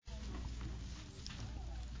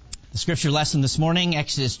The scripture lesson this morning,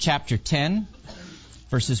 Exodus chapter 10,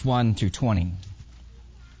 verses 1 through 20.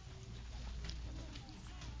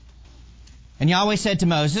 And Yahweh said to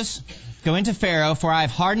Moses, "Go into Pharaoh, for I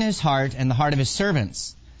have hardened his heart and the heart of his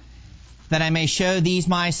servants, that I may show these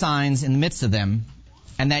my signs in the midst of them,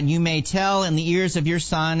 and that you may tell in the ears of your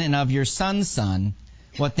son and of your son's son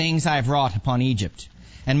what things I have wrought upon Egypt,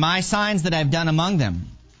 and my signs that I have done among them,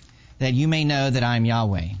 that you may know that I am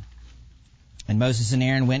Yahweh." And Moses and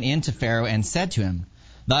Aaron went in to Pharaoh and said to him,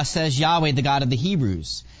 "Thus says Yahweh, the God of the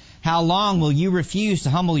Hebrews, how long will you refuse to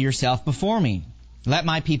humble yourself before me? Let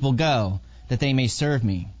my people go, that they may serve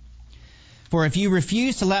me. For if you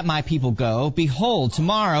refuse to let my people go, behold,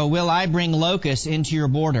 tomorrow will I bring locusts into your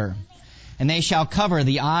border, and they shall cover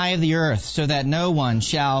the eye of the earth, so that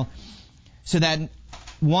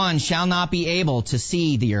one shall not be able to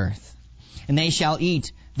see the earth. And they shall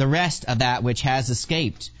eat the rest of that which has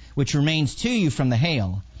escaped, which remains to you from the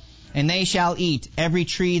hail. And they shall eat every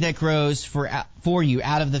tree that grows for you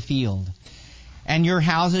out of the field. And your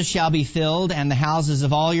houses shall be filled, and the houses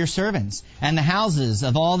of all your servants, and the houses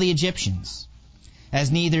of all the Egyptians,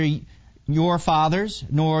 as neither your fathers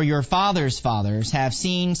nor your fathers' fathers have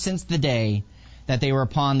seen since the day that they were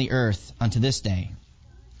upon the earth unto this day."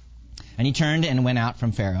 And he turned and went out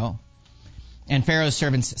from Pharaoh. And Pharaoh's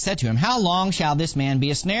servants said to him, "How long shall this man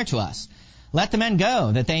be a snare to us? Let the men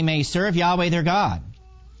go, that they may serve Yahweh their God.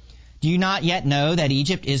 Do you not yet know that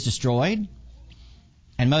Egypt is destroyed?"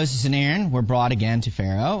 And Moses and Aaron were brought again to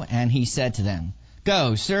Pharaoh, and he said to them,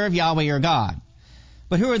 "Go, serve Yahweh your God.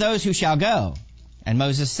 But who are those who shall go?" And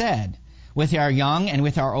Moses said, "With our young and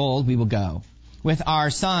with our old we will go. With our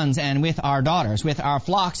sons and with our daughters, with our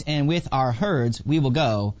flocks and with our herds we will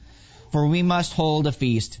go, for we must hold a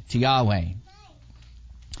feast to Yahweh."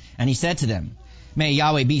 And he said to them, "May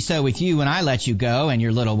Yahweh be so with you when I let you go and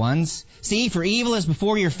your little ones. See, for evil is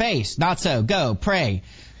before your face. Not so. Go, pray,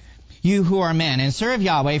 you who are men, and serve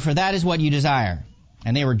Yahweh, for that is what you desire."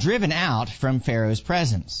 And they were driven out from Pharaoh's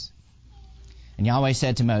presence. And Yahweh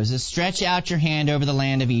said to Moses, "Stretch out your hand over the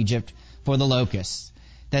land of Egypt for the locusts,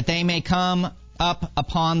 that they may come up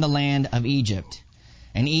upon the land of Egypt,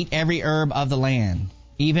 and eat every herb of the land,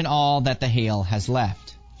 even all that the hail has left."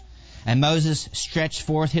 And Moses stretched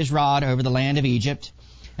forth his rod over the land of Egypt,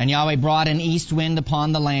 and Yahweh brought an east wind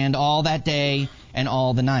upon the land all that day and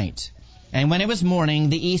all the night. And when it was morning,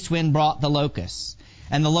 the east wind brought the locusts,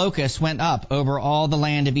 and the locusts went up over all the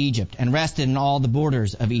land of Egypt, and rested in all the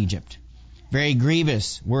borders of Egypt. Very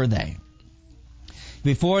grievous were they.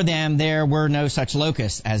 Before them there were no such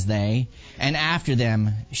locusts as they, and after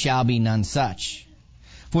them shall be none such.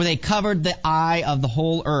 For they covered the eye of the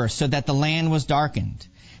whole earth, so that the land was darkened.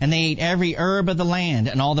 And they ate every herb of the land,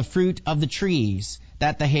 and all the fruit of the trees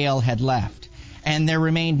that the hail had left. And there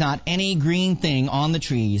remained not any green thing on the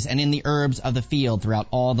trees and in the herbs of the field throughout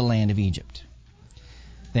all the land of Egypt.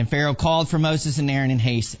 Then Pharaoh called for Moses and Aaron in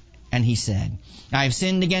haste, and he said, "I have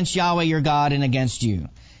sinned against Yahweh your God and against you.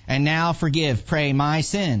 And now forgive, pray, my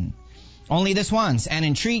sin, only this once, and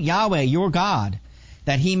entreat Yahweh your God,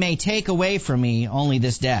 that he may take away from me only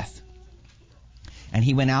this death." And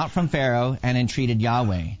he went out from Pharaoh and entreated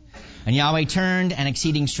Yahweh. And Yahweh turned an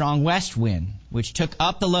exceeding strong west wind, which took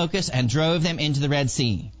up the locusts and drove them into the Red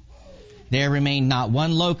Sea. There remained not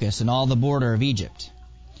one locust in all the border of Egypt.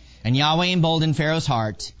 And Yahweh emboldened Pharaoh's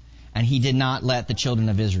heart, and he did not let the children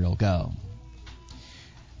of Israel go.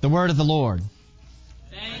 The word of the Lord.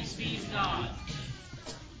 Thanks be to God.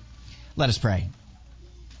 Let us pray.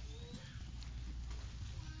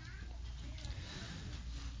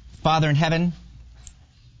 Father in heaven,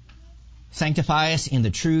 sanctify us in the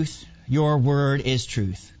truth. Your word is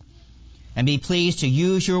truth. And be pleased to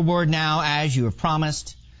use your word now as you have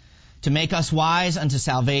promised, to make us wise unto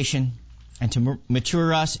salvation, and to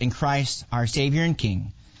mature us in Christ, our Savior and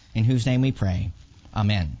King, in whose name we pray.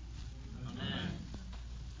 Amen. Amen.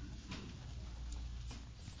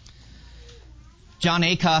 Jon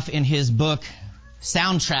Acuff, in his book,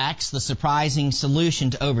 Soundtracks, The Surprising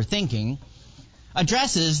Solution to Overthinking,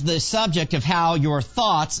 addresses the subject of how your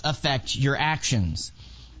thoughts affect your actions.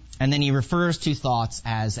 And then he refers to thoughts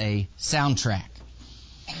as a soundtrack.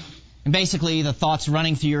 And basically, the thoughts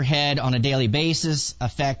running through your head on a daily basis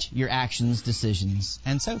affect your actions, decisions,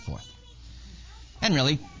 and so forth. And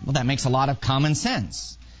really, well, that makes a lot of common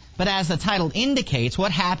sense. But as the title indicates,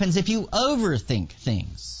 what happens if you overthink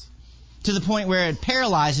things to the point where it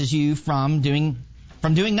paralyzes you from doing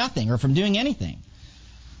nothing or from doing anything?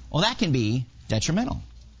 Well, that can be detrimental.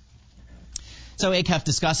 So Acuff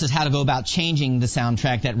discusses how to go about changing the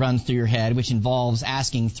soundtrack that runs through your head, which involves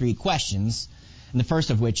asking 3 questions, and the first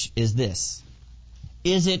of which is this: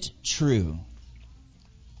 is it true?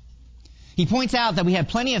 He points out that we have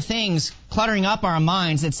plenty of things cluttering up our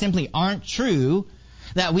minds that simply aren't true,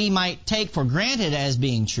 that we might take for granted as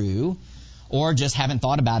being true, or just haven't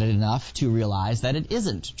thought about it enough to realize that it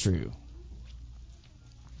isn't true.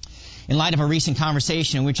 In light of a recent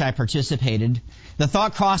conversation in which I participated, the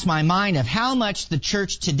thought crossed my mind of how much the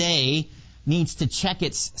church today needs to check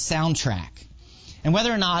its soundtrack, and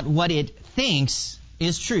whether or not what it thinks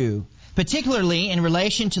is true, particularly in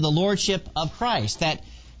relation to the lordship of Christ, that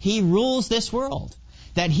He rules this world,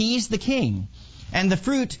 that He's the King, and the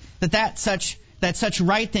fruit that such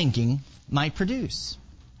right thinking might produce.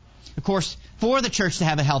 Of course, for the church to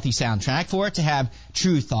have a healthy soundtrack, for it to have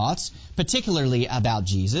true thoughts, particularly about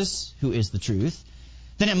Jesus, who is the truth,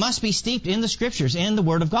 then it must be steeped in the Scriptures, in the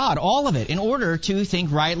Word of God, all of it, in order to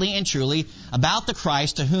think rightly and truly about the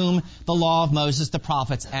Christ to whom the law of Moses, the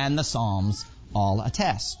prophets, and the Psalms all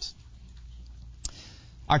attest.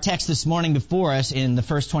 Our text this morning before us in the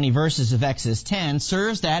first 20 verses of Exodus 10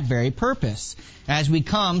 serves that very purpose as we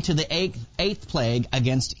come to the eighth plague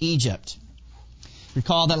against Egypt.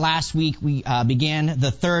 Recall that last week we began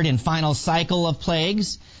the third and final cycle of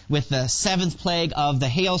plagues with the seventh plague of the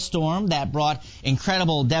hailstorm that brought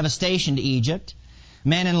incredible devastation to Egypt.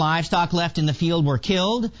 Men and livestock left in the field were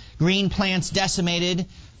killed, green plants decimated,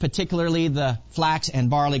 particularly the flax and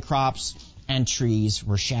barley crops, and trees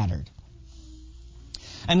were shattered.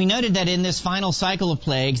 And we noted that in this final cycle of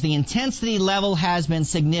plagues, the intensity level has been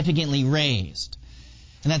significantly raised,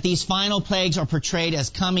 and that these final plagues are portrayed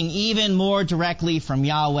as coming even more directly from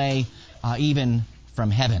Yahweh, even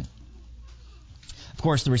from heaven. Of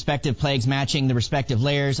course, the respective plagues matching the respective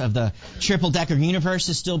layers of the triple-decker universe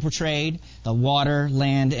is still portrayed, the water,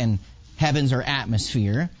 land, and heavens or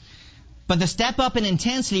atmosphere. But the step up in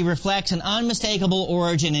intensity reflects an unmistakable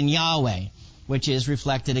origin in Yahweh, which is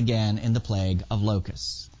reflected again in the plague of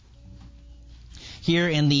locusts. Here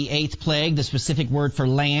in the eighth plague, the specific word for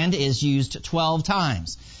land is used 12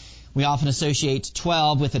 times. We often associate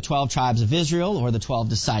 12 with the 12 tribes of Israel or the 12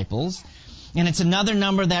 disciples, and it's another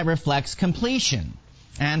number that reflects completion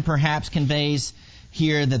and perhaps conveys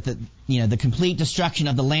here that the complete destruction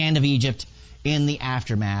of the land of Egypt in the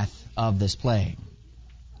aftermath of this plague.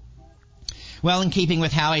 Well, in keeping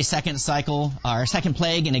with how a second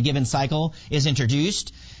plague in a given cycle is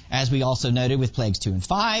introduced, as we also noted with plagues 2 and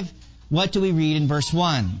 5, what do we read in verse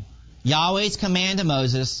 1? Yahweh's command to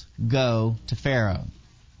Moses, go to Pharaoh.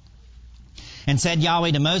 And said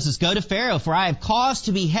Yahweh to Moses, go to Pharaoh, for I have caused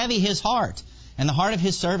to be heavy his heart and the heart of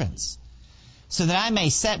his servants, so that I may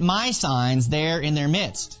set my signs there in their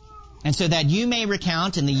midst, and so that you may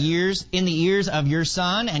recount in the ears of your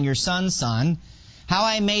son and your son's son, how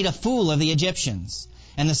I made a fool of the Egyptians,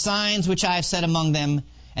 and the signs which I have set among them,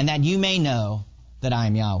 and that you may know that I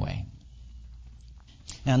am Yahweh.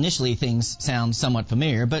 Now, initially things sound somewhat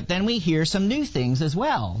familiar, but then we hear some new things as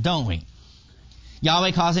well, don't we?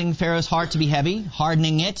 Yahweh causing Pharaoh's heart to be heavy,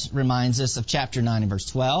 hardening it, reminds us of chapter 9 and verse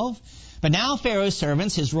 12. But now Pharaoh's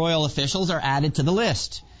servants, his royal officials, are added to the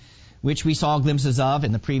list, which we saw glimpses of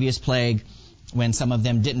in the previous plague when some of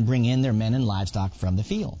them didn't bring in their men and livestock from the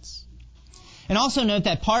fields. And also note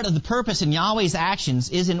that part of the purpose in Yahweh's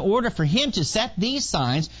actions is in order for Him to set these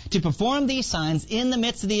signs, to perform these signs in the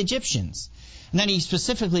midst of the Egyptians. And that He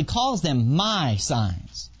specifically calls them my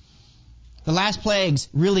signs. The last plagues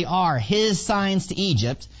really are His signs to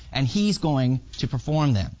Egypt, and He's going to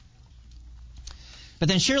perform them. But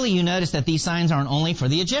then surely you notice that these signs aren't only for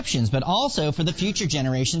the Egyptians, but also for the future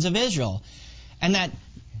generations of Israel. And that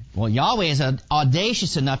Yahweh is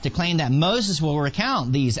audacious enough to claim that Moses will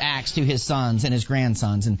recount these acts to his sons and his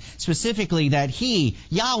grandsons, and specifically that he,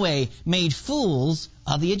 Yahweh, made fools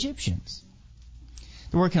of the Egyptians.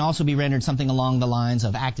 The word can also be rendered something along the lines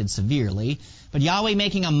of acted severely, but Yahweh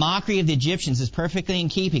making a mockery of the Egyptians is perfectly in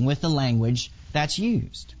keeping with the language that's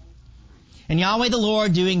used. And Yahweh the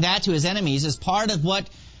Lord doing that to His enemies is part of what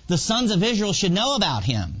the sons of Israel should know about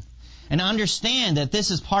Him. And understand that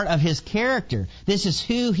this is part of His character. This is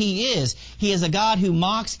who He is. He is a God who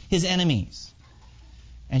mocks His enemies.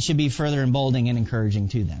 And should be further emboldening and encouraging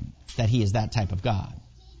to them that He is that type of God.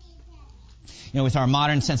 With our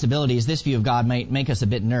modern sensibilities, this view of God might make us a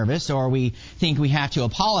bit nervous, or we think we have to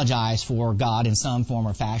apologize for God in some form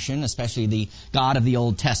or fashion, especially the God of the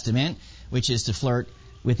Old Testament, which is to flirt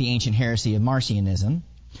with the ancient heresy of Marcionism.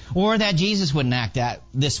 Or that Jesus wouldn't act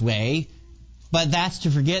this way. But that's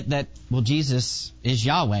to forget that, Jesus is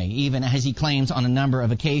Yahweh, even as He claims on a number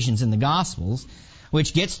of occasions in the Gospels,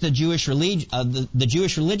 which gets the Jewish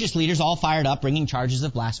religious leaders all fired up, bringing charges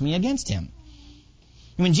of blasphemy against Him.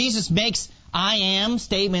 When Jesus makes I am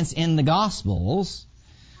statements in the Gospels,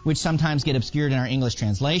 which sometimes get obscured in our English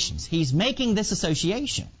translations, He's making this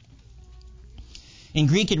association. In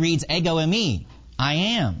Greek it reads ego eimi, I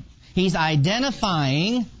am. He's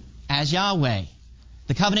identifying as Yahweh,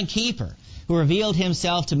 the covenant keeper, who revealed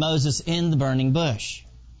himself to Moses in the burning bush.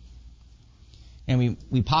 And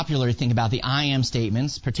we popularly think about the I am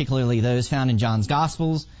statements, particularly those found in John's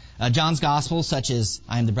Gospels. John's Gospels, such as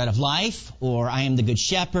I am the bread of life, or I am the good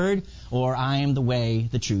shepherd, or I am the way,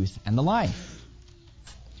 the truth, and the life.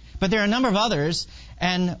 But there are a number of others,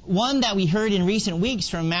 and one that we heard in recent weeks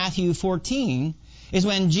from Matthew 14 is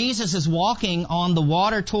when Jesus is walking on the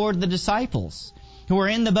water toward the disciples who are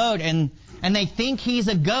in the boat, and they think he's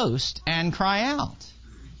a ghost and cry out.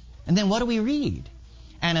 And then what do we read?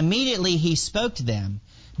 And immediately he spoke to them,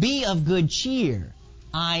 be of good cheer,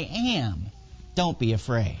 I am, don't be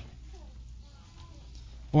afraid.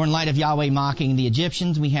 Or in light of Yahweh mocking the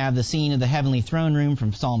Egyptians, we have the scene of the heavenly throne room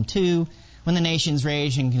from Psalm 2, when the nations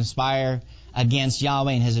rage and conspire against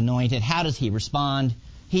Yahweh and His anointed. How does He respond?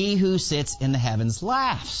 He who sits in the heavens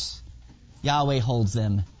laughs. Yahweh holds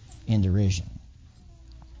them in derision.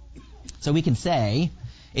 So we can say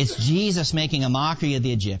it's Jesus making a mockery of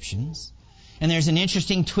the Egyptians. And there's an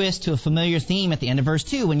interesting twist to a familiar theme at the end of verse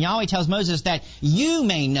 2 when Yahweh tells Moses that you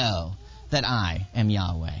may know that I am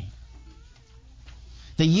Yahweh.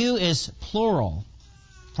 The you is plural,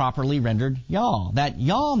 properly rendered y'all, that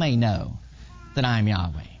y'all may know that I am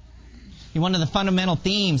Yahweh. And one of the fundamental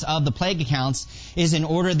themes of the plague accounts is in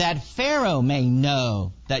order that Pharaoh may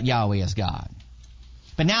know that Yahweh is God.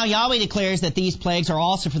 But now Yahweh declares that these plagues are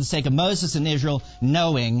also for the sake of Moses and Israel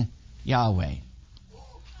knowing Yahweh.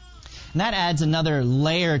 And that adds another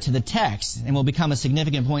layer to the text and will become a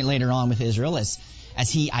significant point later on with Israel as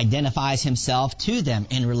he identifies himself to them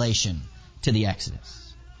in relation to the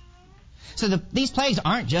Exodus. So these plagues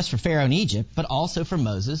aren't just for Pharaoh and Egypt, but also for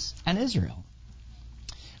Moses and Israel.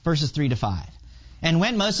 Verses 3 to 5. And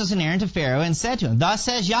went Moses and Aaron to Pharaoh and said to him, thus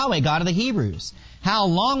says Yahweh, God of the Hebrews, how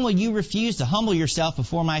long will you refuse to humble yourself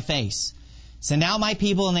before my face? Send out my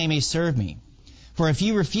people and they may serve me. For if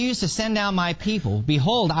you refuse to send out my people,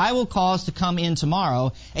 behold, I will cause to come in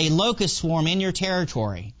tomorrow a locust swarm in your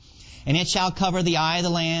territory. And it shall cover the eye of the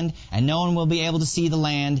land, and no one will be able to see the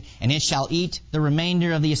land, and it shall eat the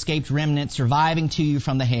remainder of the escaped remnant surviving to you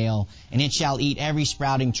from the hail, and it shall eat every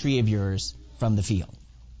sprouting tree of yours from the field.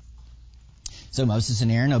 So Moses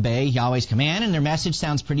and Aaron obey Yahweh's command, and their message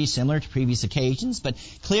sounds pretty similar to previous occasions, but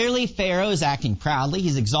clearly Pharaoh is acting proudly.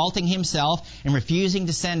 He's exalting himself and refusing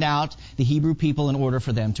to send out the Hebrew people in order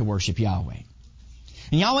for them to worship Yahweh.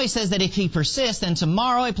 And Yahweh says that if he persists, then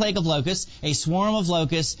tomorrow a plague of locusts, a swarm of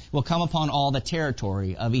locusts, will come upon all the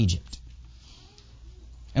territory of Egypt.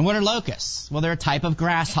 And what are locusts? Well, they're a type of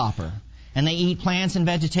grasshopper, and they eat plants and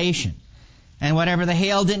vegetation. And whatever the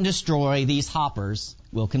hail didn't destroy, these hoppers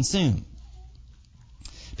will consume.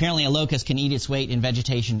 Apparently, a locust can eat its weight in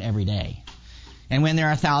vegetation every day. And when there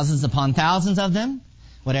are thousands upon thousands of them,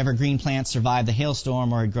 whatever green plants survived the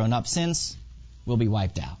hailstorm or had grown up since will be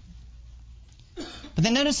wiped out. But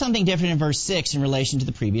then notice something different in verse 6 in relation to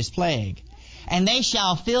the previous plague. And they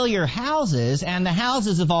shall fill your houses and the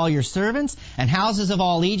houses of all your servants and houses of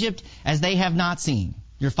all Egypt as they have not seen,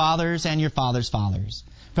 your fathers and your fathers' fathers,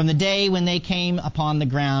 from the day when they came upon the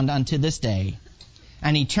ground unto this day.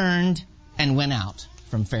 And he turned and went out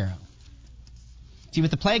from Pharaoh. See,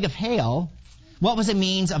 with the plague of hail, what was a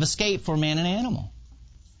means of escape for man and animal?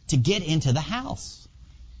 To get into the house.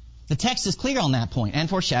 The text is clear on that point and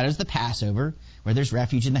foreshadows the Passover, where there's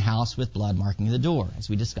refuge in the house with blood marking the door, as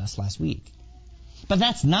we discussed last week. But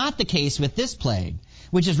that's not the case with this plague,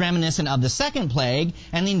 which is reminiscent of the second plague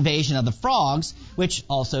and the invasion of the frogs, which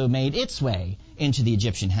also made its way into the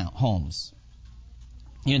Egyptian homes.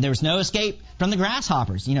 There was no escape from the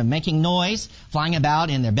grasshoppers, making noise, flying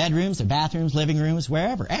about in their bedrooms, their bathrooms, living rooms,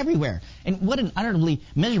 wherever, everywhere. And what an utterly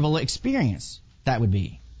miserable experience that would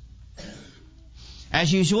be.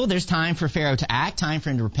 As usual, there's time for Pharaoh to act, time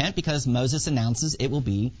for him to repent, because Moses announces it will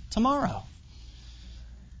be tomorrow.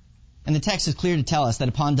 And the text is clear to tell us that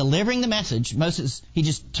upon delivering the message, Moses, he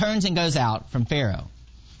just turns and goes out from Pharaoh.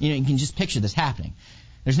 You can just picture this happening.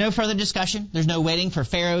 There's no further discussion. There's no waiting for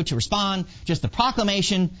Pharaoh to respond. Just the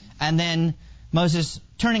proclamation, and then Moses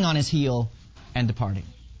turning on his heel and departing.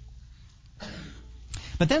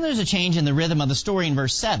 But then there's a change in the rhythm of the story in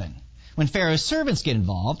verse 7, when Pharaoh's servants get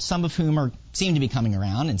involved, some of whom seem to be coming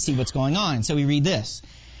around and see what's going on. And so we read this.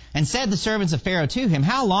 And said the servants of Pharaoh to him,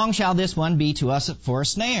 how long shall this one be to us for a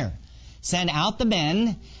snare? Send out the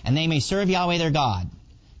men, and they may serve Yahweh their God.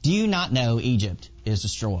 Do you not know Egypt is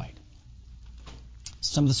destroyed?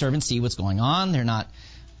 Some of the servants see what's going on. They're not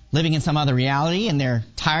living in some other reality, and they're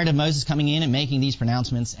tired of Moses coming in and making these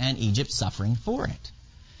pronouncements and Egypt suffering for it.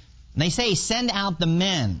 And they say, send out the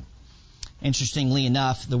men. Interestingly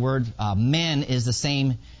enough, the word men is the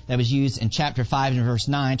same that was used in chapter 5 and verse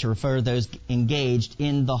 9 to refer to those engaged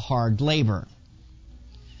in the hard labor.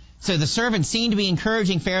 So the servants seem to be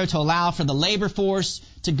encouraging Pharaoh to allow for the labor force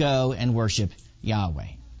to go and worship Yahweh.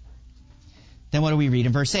 Then what do we read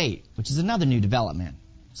in verse 8, which is another new development,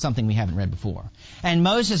 something we haven't read before. And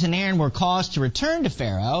Moses and Aaron were caused to return to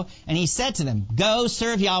Pharaoh, and he said to them, "Go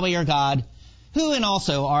serve Yahweh your God, who and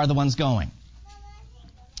also are the ones going."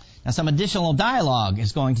 Now, some additional dialogue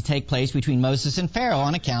is going to take place between Moses and Pharaoh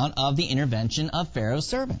on account of the intervention of Pharaoh's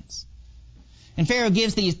servants. And Pharaoh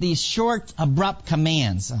gives these short, abrupt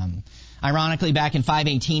commands. Ironically, back in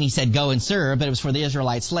 518, he said, "Go and serve," but it was for the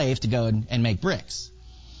Israelite slaves to go and make bricks.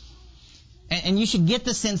 And you should get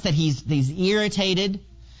the sense that he's irritated,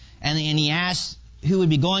 and he asks who would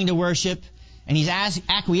be going to worship, and he's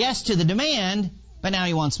acquiesced to the demand, but now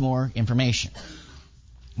he wants more information.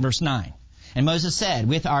 Verse 9. And Moses said,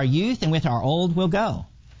 "With our youth and with our old we'll go.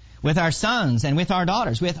 With our sons and with our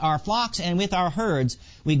daughters, with our flocks and with our herds,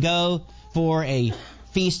 we go for a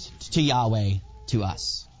feast to Yahweh to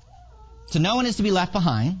us." So no one is to be left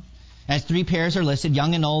behind, as 3 pairs are listed,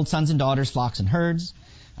 young and old, sons and daughters, flocks and herds,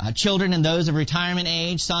 children and those of retirement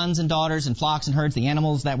age, sons and daughters and flocks and herds, the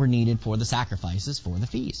animals that were needed for the sacrifices for the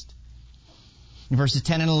feast. In verses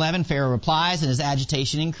 10 and 11, Pharaoh replies and his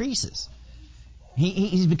agitation increases.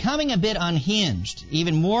 He's becoming a bit unhinged,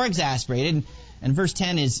 even more exasperated. And verse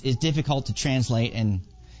 10 is difficult to translate and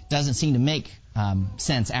doesn't seem to make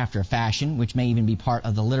sense after a fashion, which may even be part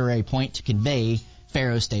of the literary point to convey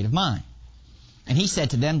Pharaoh's state of mind. And he said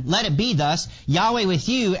to them, "Let it be thus, Yahweh with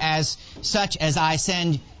you, as such as I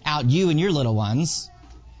send out you and your little ones.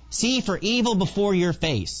 See for evil before your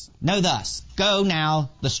face. Know thus, go now,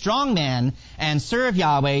 the strong man, and serve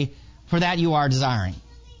Yahweh, for that you are desiring."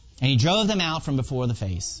 And he drove them out from before the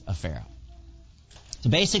face of Pharaoh.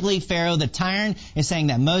 So basically, Pharaoh the tyrant is saying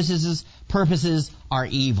that Moses' purposes are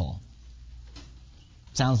evil.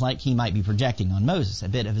 Sounds like he might be projecting on Moses a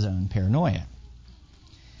bit of his own paranoia.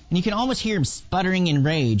 And you can almost hear him sputtering in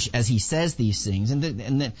rage as he says these things.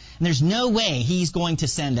 And there's no way he's going to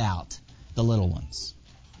send out the little ones.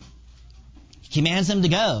 He commands them to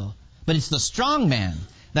go, but it's the strong men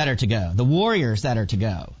that are to go, the warriors that are to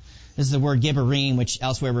go. This is the word Gibberim, which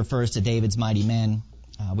elsewhere refers to David's mighty men,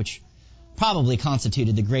 which probably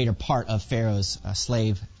constituted the greater part of Pharaoh's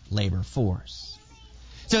slave labor force.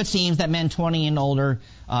 So it seems that men 20 and older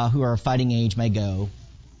who are of fighting age may go,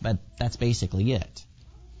 but that's basically it.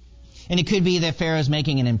 And it could be that Pharaoh's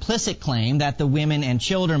making an implicit claim that the women and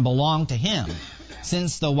children belong to him,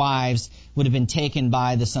 since the wives would have been taken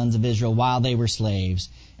by the sons of Israel while they were slaves,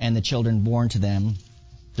 and the children born to them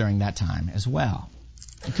during that time as well.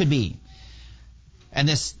 It could be. And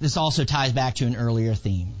this also ties back to an earlier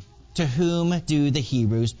theme. To whom do the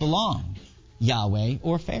Hebrews belong? Yahweh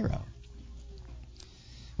or Pharaoh?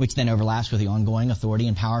 Which then overlaps with the ongoing authority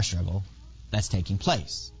and power struggle that's taking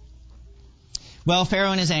place. Well,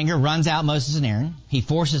 Pharaoh in his anger runs out Moses and Aaron. He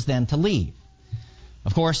forces them to leave.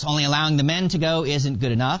 Of course, only allowing the men to go isn't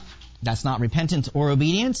good enough. That's not repentance or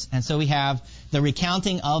obedience. And so we have the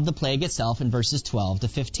recounting of the plague itself in verses 12 to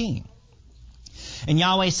 15. And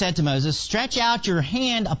Yahweh said to Moses, "Stretch out your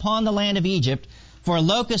hand upon the land of Egypt, for a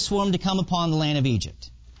locust swarm to come upon the land of Egypt.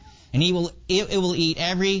 And it will eat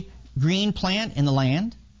every green plant in the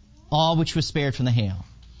land, all which was spared from the hail."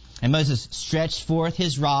 And Moses stretched forth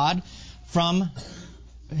his rod upon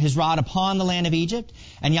the land of Egypt,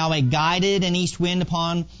 and Yahweh guided an east wind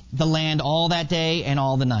upon the land all that day and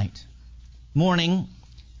all the night. Morning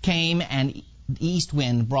came, and the east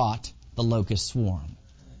wind brought the locust swarm.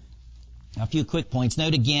 Now, a few quick points.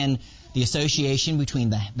 Note again the association between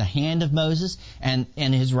the hand of Moses and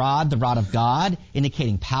his rod, the rod of God,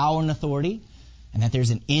 indicating power and authority, and that there's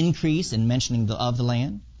an increase in mentioning of the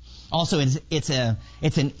land. Also, it's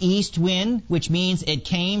an east wind, which means it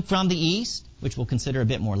came from the east, which we'll consider a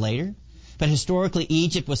bit more later. But historically,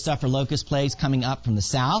 Egypt would suffer locust plagues coming up from the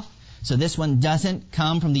south, so this one doesn't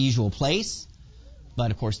come from the usual place,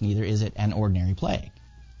 but of course neither is it an ordinary plague.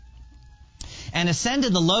 And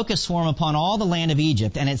ascended the locust swarm upon all the land of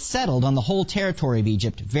Egypt, and it settled on the whole territory of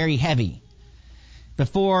Egypt, very heavy.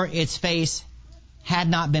 Before its face had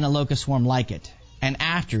not been a locust swarm like it, and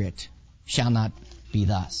after it shall not be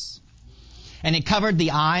thus. And it covered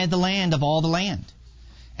the eye of the land of all the land,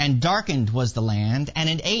 and darkened was the land, and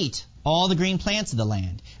it ate all the green plants of the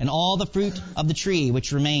land, and all the fruit of the tree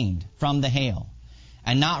which remained from the hail,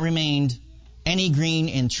 and not remained any green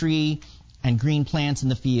in tree and green plants in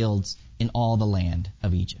the fields in all the land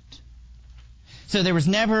of Egypt. So there was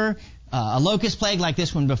never a locust plague like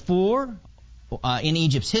this one before, in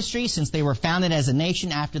Egypt's history since they were founded as a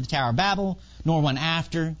nation after the Tower of Babel, nor one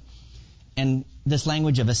after. And this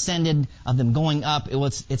language of ascended, of them going up,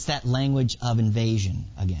 it's that language of invasion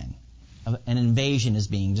again. An invasion is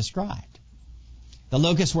being described. The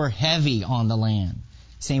locusts were heavy on the land.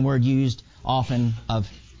 Same word used often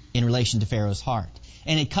in relation to Pharaoh's heart.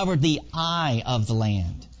 And it covered the eye of the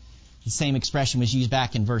land. The same expression was used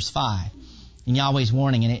back in verse 5 in Yahweh's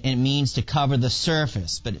warning, and it means to cover the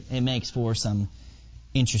surface, but it makes for some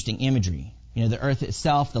interesting imagery. You know, the earth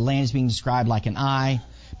itself, the land is being described like an eye,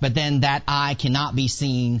 but then that eye cannot be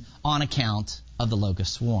seen on account of the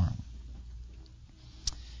locust swarm.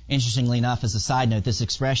 Interestingly enough, as a side note, this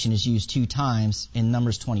expression is used 2 times in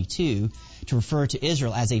Numbers 22 to refer to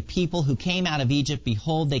Israel as a people who came out of Egypt.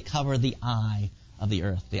 Behold, they cover the eye of the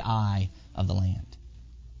earth, the eye of the land.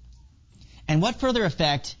 And what further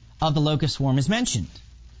effect of the locust swarm is mentioned?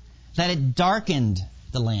 That it darkened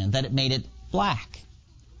the land, that it made it black.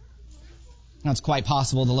 Now, it's quite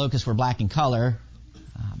possible the locusts were black in color,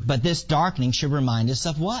 but this darkening should remind us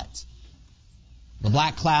of what? The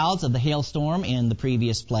black clouds of the hailstorm in the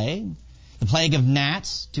previous plague, the plague of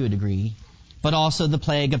gnats to a degree, but also the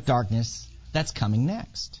plague of darkness that's coming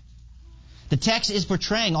next. The text is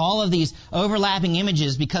portraying all of these overlapping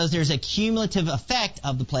images because there's a cumulative effect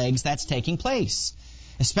of the plagues that's taking place,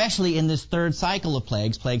 especially in this third cycle of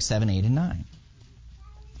plagues, plagues 7, 8, and 9.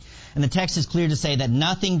 And the text is clear to say that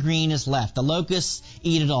nothing green is left. The locusts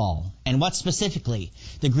eat it all. And what specifically?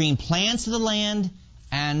 The green plants of the land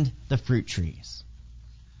and the fruit trees.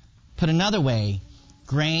 Put another way,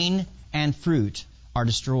 grain and fruit are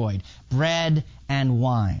destroyed. Bread and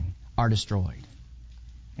wine are destroyed.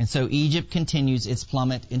 And so Egypt continues its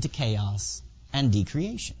plummet into chaos and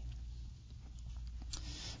decreation.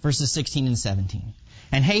 Verses 16 and 17.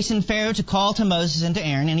 And hastened Pharaoh to call to Moses and to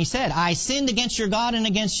Aaron, and he said, I sinned against your God and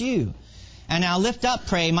against you. And now lift up,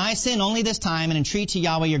 pray, my sin only this time, and entreat to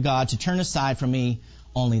Yahweh your God to turn aside from me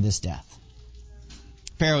only this death.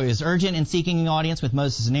 Pharaoh is urgent in seeking an audience with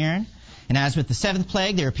Moses and Aaron. And as with the 7th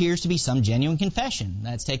plague, there appears to be some genuine confession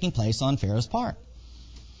that's taking place on Pharaoh's part.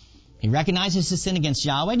 He recognizes his sin against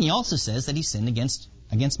Yahweh, and he also says that he sinned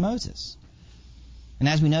against Moses. And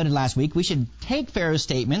as we noted last week, we should take Pharaoh's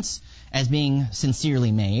statements as being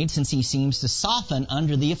sincerely made, since he seems to soften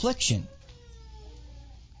under the affliction.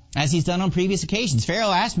 As he's done on previous occasions,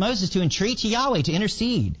 Pharaoh asked Moses to entreat to Yahweh to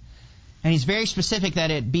intercede. And he's very specific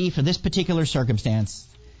that it be for this particular circumstance,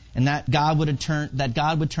 and that God would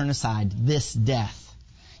turn aside this death.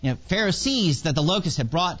 You know, Pharaoh sees that the locusts have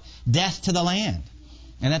brought death to the land,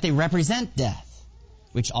 and that they represent death,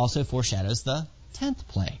 which also foreshadows the 10th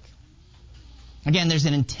plague. Again, there's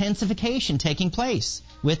an intensification taking place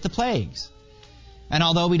with the plagues. And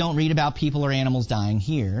although we don't read about people or animals dying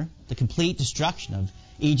here, the complete destruction of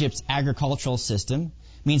Egypt's agricultural system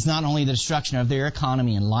means not only the destruction of their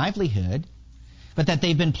economy and livelihood, but that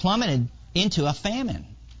they've been plummeted into a famine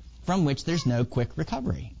from which there's no quick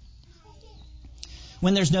recovery.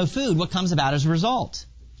 When there's no food, what comes about as a result?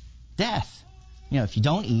 Death. You know, if you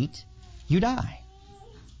don't eat, you die.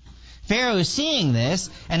 Pharaoh is seeing this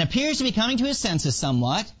and appears to be coming to his senses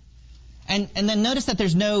somewhat. And then notice that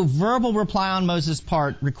there's no verbal reply on Moses'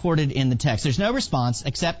 part recorded in the text. There's no response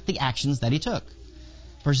except the actions that he took.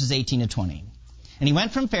 Verses 18 to 20. And he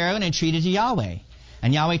went from Pharaoh and entreated to Yahweh.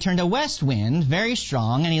 And Yahweh turned a west wind, very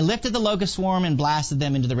strong, and he lifted the locust swarm and blasted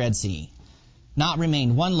them into the Red Sea. Not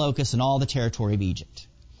remained one locust in all the territory of Egypt.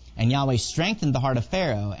 And Yahweh strengthened the heart of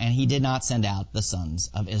Pharaoh, and he did not send out the sons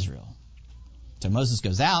of Israel. So Moses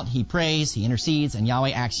goes out, he prays, he intercedes, and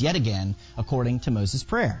Yahweh acts yet again according to Moses'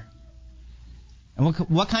 prayer. And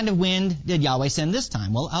what kind of wind did Yahweh send this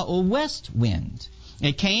time? Well, a west wind.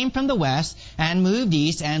 It came from the west and moved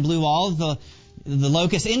east and blew all the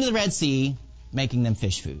locusts into the Red Sea, making them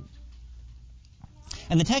fish food.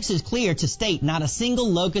 And the text is clear to state not a single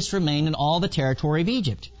locust remained in all the territory of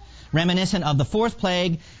Egypt, reminiscent of the 4th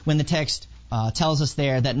plague when the text tells us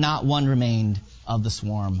there that not one remained of the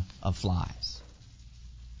swarm of flies.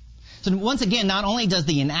 So once again, not only does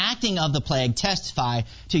the enacting of the plague testify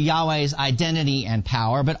to Yahweh's identity and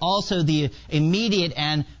power, but also the immediate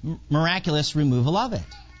and miraculous removal of it.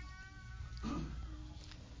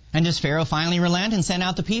 And does Pharaoh finally relent and send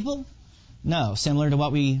out the people? No. Similar to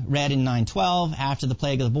what we read in 9:12, after the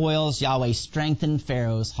plague of the boils, Yahweh strengthened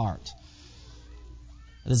Pharaoh's heart.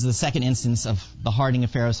 This is the second instance of the hardening of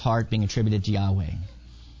Pharaoh's heart being attributed to Yahweh.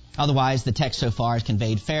 Otherwise, the text so far has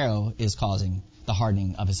conveyed Pharaoh is causing the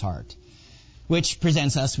hardening of his heart, which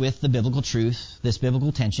presents us with the biblical truth, this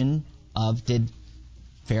biblical tension of, did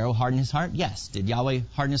Pharaoh harden his heart? Yes. Did Yahweh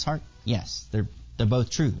harden his heart? Yes. They're They're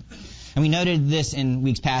both true. And we noted this in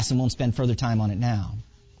weeks past and won't spend further time on it now.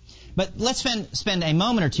 But let's spend a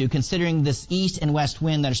moment or two considering this east and west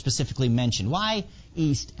wind that are specifically mentioned. Why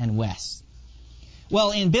east and west?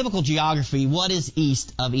 Well, in biblical geography, what is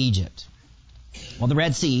east of Egypt? Well, the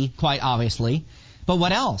Red Sea, quite obviously. But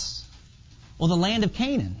what else? Well, the land of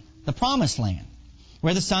Canaan, the promised land,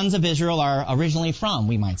 where the sons of Israel are originally from,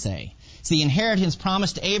 we might say. It's the inheritance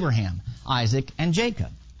promised to Abraham, Isaac, and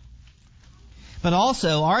Jacob. But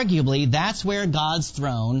also, arguably, that's where God's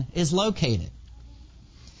throne is located.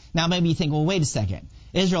 Now, maybe you think, well, wait a second.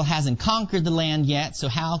 Israel hasn't conquered the land yet, so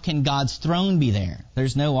how can God's throne be there?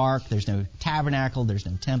 There's no ark, there's no tabernacle, there's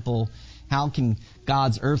no temple. How can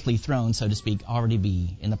God's earthly throne, so to speak, already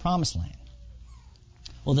be in the promised land?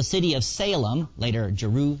 Well, the city of Salem, later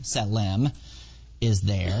Jerusalem, is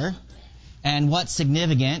there. And what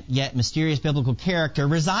significant yet mysterious biblical character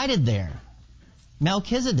resided there?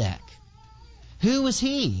 Melchizedek. Who was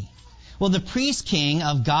he? Well, the priest king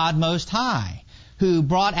of God Most High, who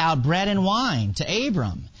brought out bread and wine to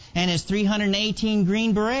Abram and his 318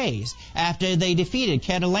 green berets after they defeated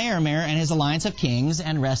Chedorlaomer and his alliance of kings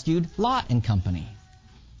and rescued Lot and company.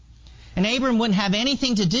 And Abram wouldn't have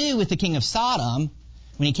anything to do with the king of Sodom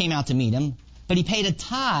when he came out to meet him, but he paid a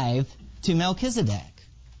tithe to Melchizedek.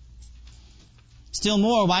 Still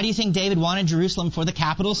more, why do you think David wanted Jerusalem for the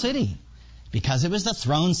capital city? Because it was the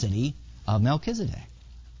throne city of Melchizedek.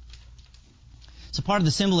 So part of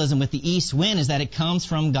the symbolism with the east wind is that it comes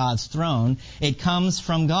from God's throne. It comes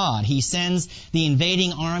from God. He sends the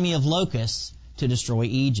invading army of locusts to destroy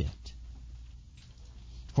Egypt.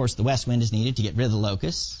 Of course, the west wind is needed to get rid of the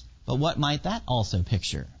locusts. But what might that also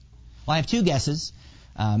picture? Well, I have two guesses.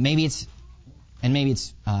 Maybe it's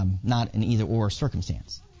not an either-or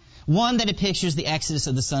circumstance. One, that it pictures the exodus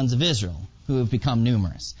of the sons of Israel, who have become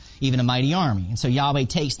numerous, even a mighty army. And so Yahweh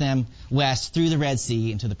takes them west through the Red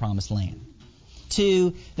Sea into the promised land.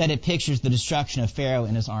 Two, that it pictures the destruction of Pharaoh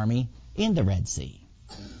and his army in the Red Sea.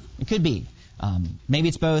 It could be. Maybe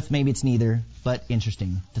it's both, maybe it's neither, but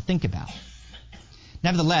interesting to think about.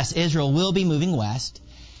 Nevertheless, Israel will be moving west,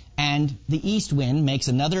 and the east wind makes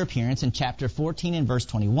another appearance in chapter 14 and verse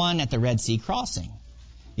 21 at the Red Sea crossing.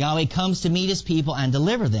 Yahweh comes to meet his people and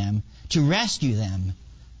deliver them, to rescue them,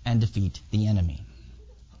 and defeat the enemy.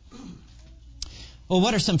 Well,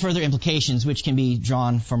 what are some further implications which can be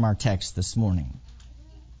drawn from our text this morning?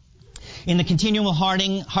 In the continual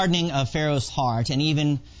hardening of Pharaoh's heart, and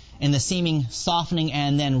even in the seeming softening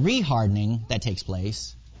and then rehardening that takes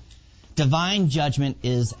place, divine judgment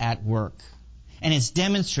is at work. And it's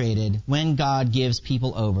demonstrated when God gives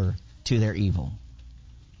people over to their evil.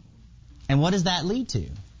 And what does that lead to?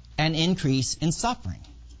 An increase in suffering.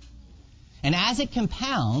 And as it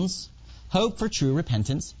compounds, hope for true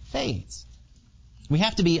repentance fades. We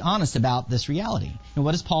have to be honest about this reality. And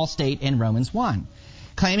what does Paul state in Romans 1?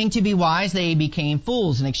 Claiming to be wise, they became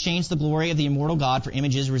fools and exchanged the glory of the immortal God for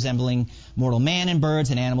images resembling mortal man and birds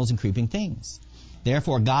and animals and creeping things.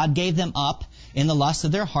 Therefore God gave them up in the lust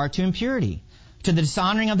of their heart to impurity, to the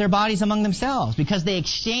dishonoring of their bodies among themselves, because they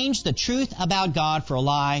exchanged the truth about God for a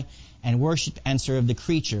lie and worshipped and served the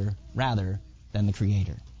creature rather than the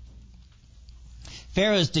Creator.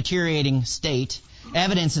 Pharaoh's deteriorating state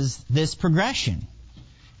evidences this progression.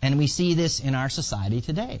 And we see this in our society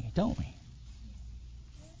today, don't we?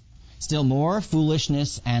 Still more,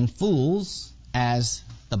 foolishness and fools, as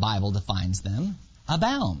the Bible defines them,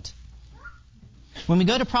 abound. When we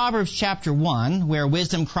go to Proverbs chapter 1, where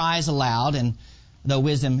wisdom cries aloud, and though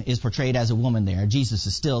wisdom is portrayed as a woman there, Jesus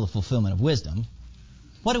is still the fulfillment of wisdom,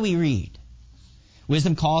 what do we read?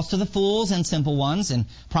 Wisdom calls to the fools and simple ones and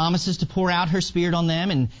promises to pour out her spirit on them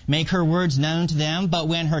and make her words known to them, but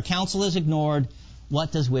when her counsel is ignored,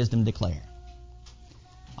 what does wisdom declare?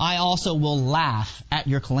 I also will laugh at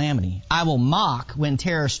your calamity. I will mock when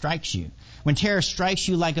terror strikes you. When terror strikes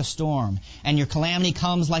you like a storm, and your calamity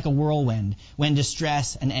comes like a whirlwind, when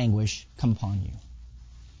distress and anguish come upon you.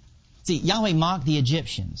 See, Yahweh mocked the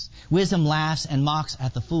Egyptians. Wisdom laughs and mocks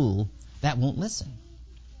at the fool that won't listen.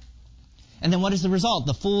 And then what is the result?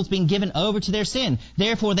 The fools being given over to their sin.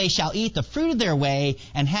 Therefore they shall eat the fruit of their way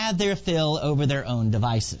and have their fill over their own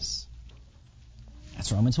devices.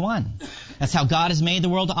 That's Romans 1. That's how God has made the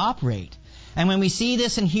world to operate. And when we see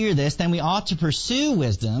this and hear this, then we ought to pursue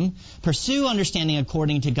wisdom, pursue understanding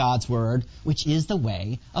according to God's Word, which is the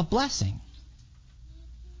way of blessing.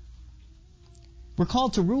 We're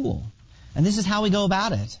called to rule. And this is how we go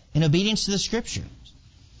about it, in obedience to the Scriptures.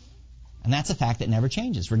 And that's a fact that never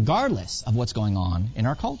changes, regardless of what's going on in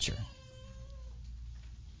our culture.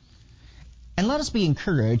 And let us be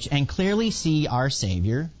encouraged and clearly see our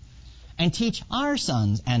Savior and teach our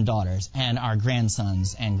sons and daughters and our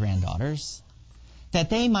grandsons and granddaughters that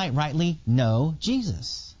they might rightly know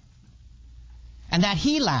Jesus, and that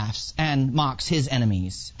he laughs and mocks his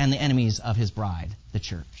enemies and the enemies of his bride, the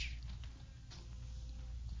church.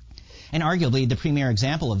 And arguably, the premier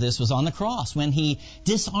example of this was on the cross, when he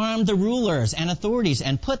disarmed the rulers and authorities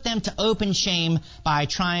and put them to open shame by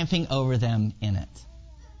triumphing over them in it.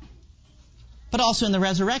 But also in the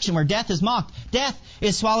resurrection, where death is mocked. Death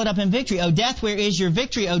is swallowed up in victory. O death, where is your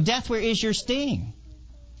victory? O death, where is your sting?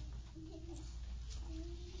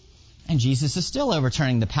 And Jesus is still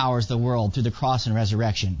overturning the powers of the world through the cross and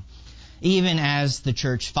resurrection, even as the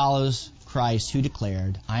church follows Christ, who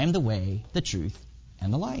declared, I am the way, the truth,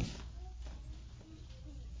 and the life.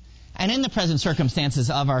 And in the present circumstances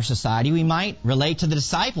of our society, we might relate to the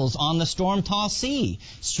disciples on the storm-tossed sea,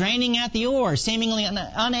 straining at the oars, seemingly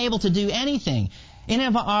unable to do anything in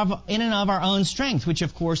and of our own strength, which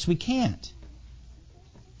of course we can't.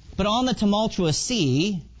 But on the tumultuous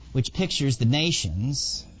sea, which pictures the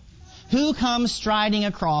nations, who comes striding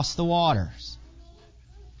across the waters?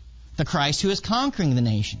 The Christ who is conquering the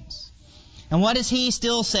nations. And what does he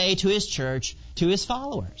still say to his church, to his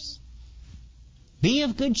followers? Be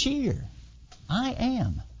of good cheer. I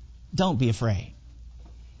am. Don't be afraid.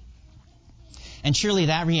 And surely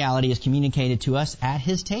that reality is communicated to us at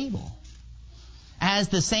his table. As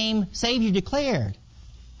the same Savior declared,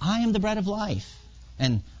 I am the bread of life,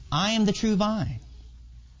 and I am the true vine.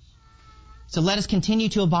 So let us continue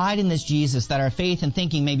to abide in this Jesus, that our faith and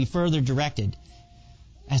thinking may be further directed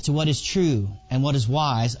as to what is true and what is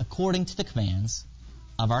wise according to the commands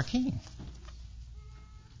of our King.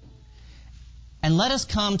 And let us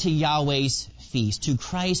come to Yahweh's feast, to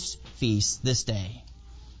Christ's feast this day,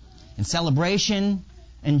 in celebration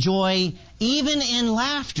and joy, even in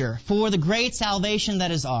laughter, for the great salvation that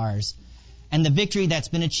is ours and the victory that's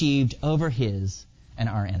been achieved over his and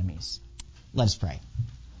our enemies. Let us pray.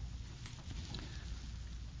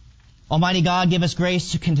 Almighty God, give us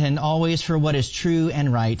grace to contend always for what is true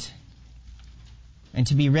and right, and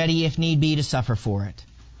to be ready, if need be, to suffer for it.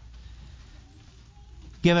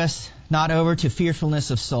 Give us not over to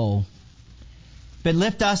fearfulness of soul, but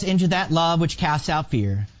lift us into that love which casts out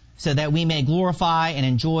fear, so that we may glorify and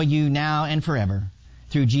enjoy you now and forever,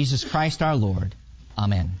 through Jesus Christ our Lord.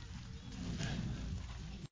 Amen.